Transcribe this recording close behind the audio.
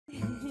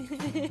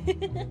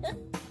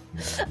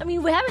I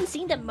mean, we haven't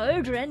seen them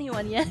murder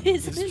anyone yet.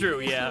 It's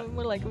true, yeah.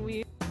 More like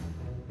weird.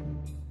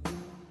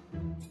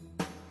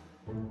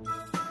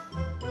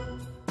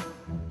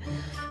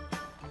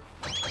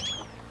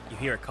 You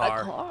hear a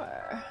car. A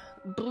car.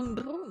 Boom,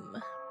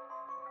 boom.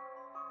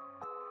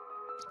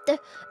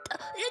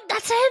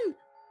 That's him!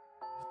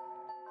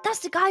 That's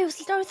the guy who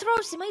slit our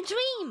throats in my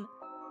dream!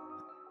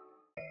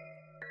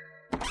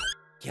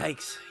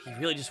 Yikes, he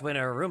really just went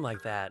in our room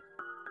like that.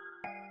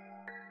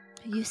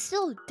 You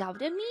still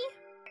doubted me?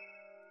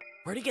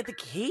 Where'd he get the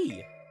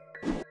key?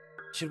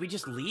 Should we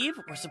just leave?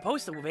 We're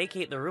supposed to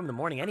vacate the room in the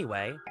morning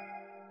anyway.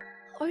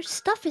 Our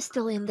stuff is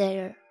still in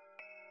there.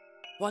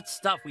 What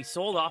stuff? We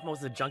sold off most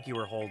of the junk you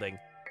were holding.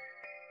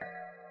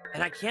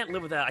 And I can't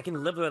live without- I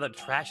can live without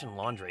trash and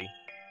laundry.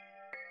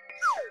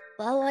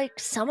 Well, like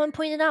someone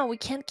pointed out, we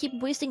can't keep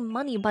wasting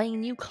money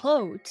buying new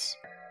clothes.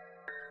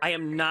 I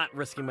am not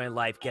risking my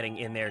life getting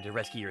in there to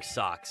rescue your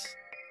socks.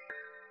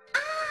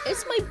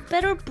 It's my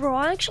better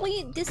bra,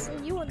 actually. This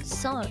new one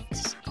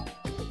sucks.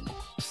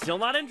 Still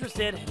not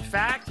interested. In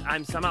fact,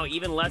 I'm somehow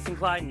even less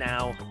inclined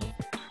now.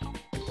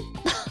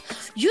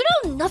 You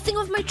know nothing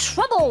of my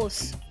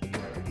troubles!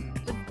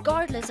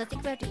 Regardless, I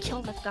think we have to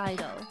kill that guy,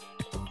 though.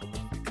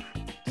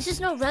 This is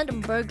no random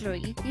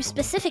burglary. You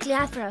specifically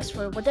after us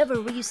for whatever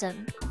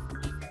reason.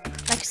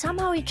 Like,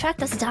 somehow he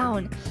tracked us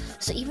down.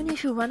 So even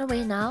if you run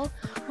away now,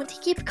 won't he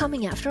keep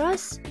coming after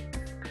us?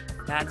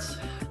 That's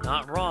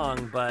not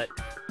wrong, but...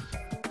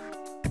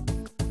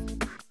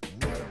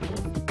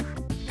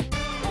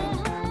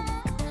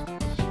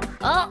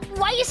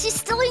 Why is he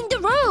still in the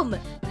room?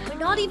 We're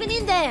not even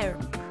in there.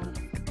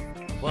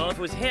 Well, if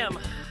it was him,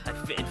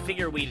 I'd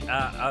figure we'd,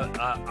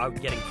 out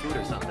getting food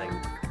or something.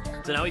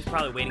 So now he's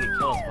probably waiting to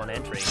kill us upon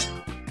entry.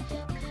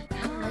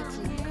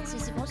 Unlikely,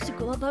 since he wants to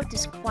go about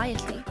this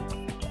quietly.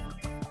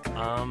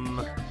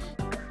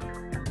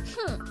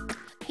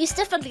 He's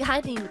definitely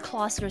hiding in the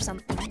closet or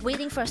something,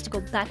 waiting for us to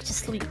go back to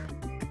sleep.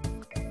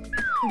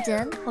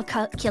 Then he'll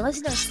kill us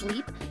in our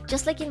sleep,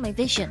 just like in my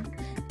vision.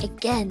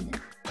 Again.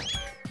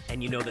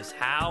 And you know this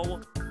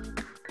how?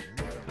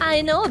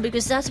 I know,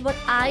 because that's what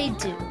I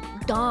do.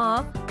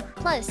 Duh.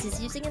 Plus,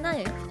 he's using a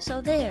knife,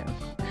 so there.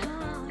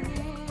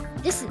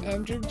 Listen,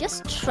 Andrew,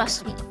 just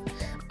trust me.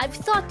 I've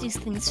thought these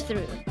things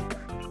through.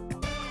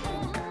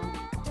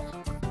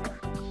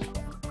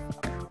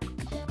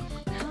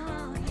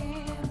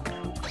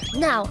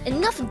 Now,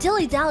 enough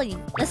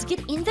dilly-dallying. Let's get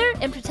in there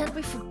and pretend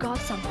we forgot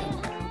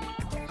something.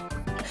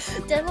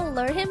 Then we'll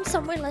lure him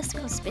somewhere less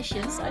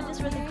conspicuous. I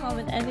just read the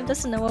comment, and he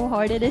doesn't know how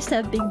hard it is to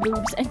have big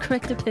boobs and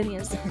correct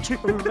opinions.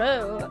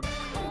 True.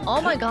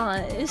 Oh my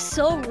god, it's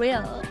so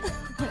real.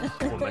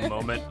 Woman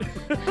moment.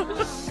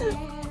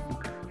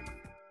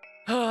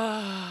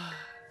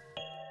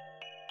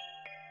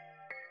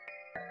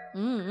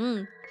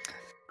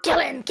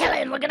 Kill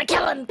him, we're gonna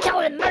kill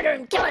him, murder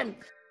him, kill him.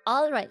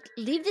 Alright,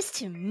 leave this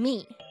to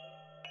me.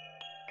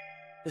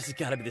 This has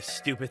gotta be the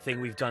stupid thing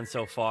we've done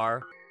so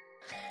far.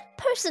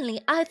 Personally,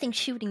 I think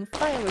shooting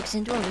fireworks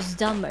indoors was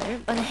dumber,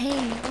 but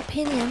hey,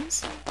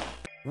 opinions.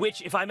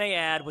 Which, if I may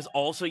add, was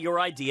also your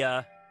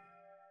idea.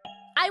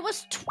 I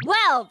was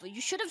 12!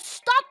 You should have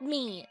stopped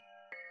me!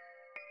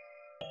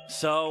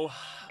 So,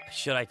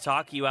 should I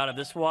talk you out of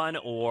this one,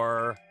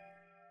 or...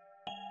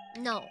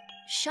 No,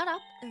 shut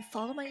up and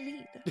follow my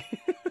lead.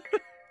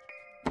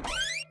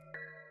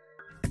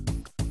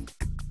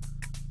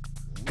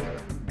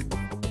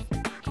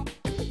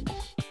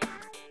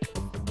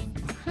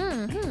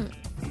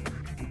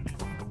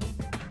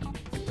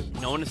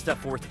 No one has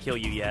stepped forth to kill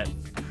you yet.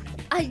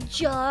 I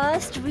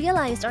just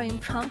realized our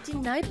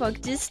impromptu night walk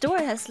to the store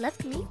has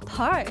left me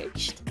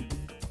parched.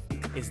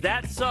 Is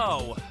that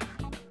so?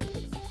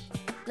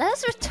 Let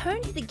us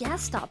return to the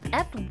gas stop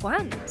at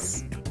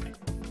once.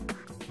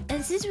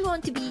 And since we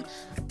want to be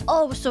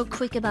oh so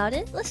quick about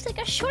it, let's take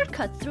a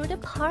shortcut through the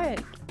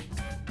park,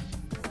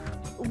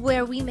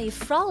 where we may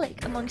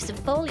frolic amongst the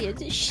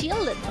foliage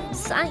shielded from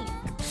sight.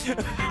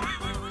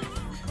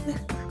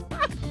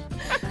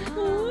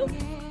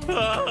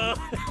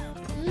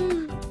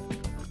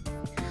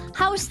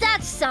 How's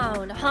that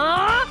sound,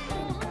 huh?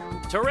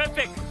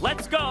 Terrific!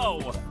 Let's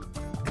go!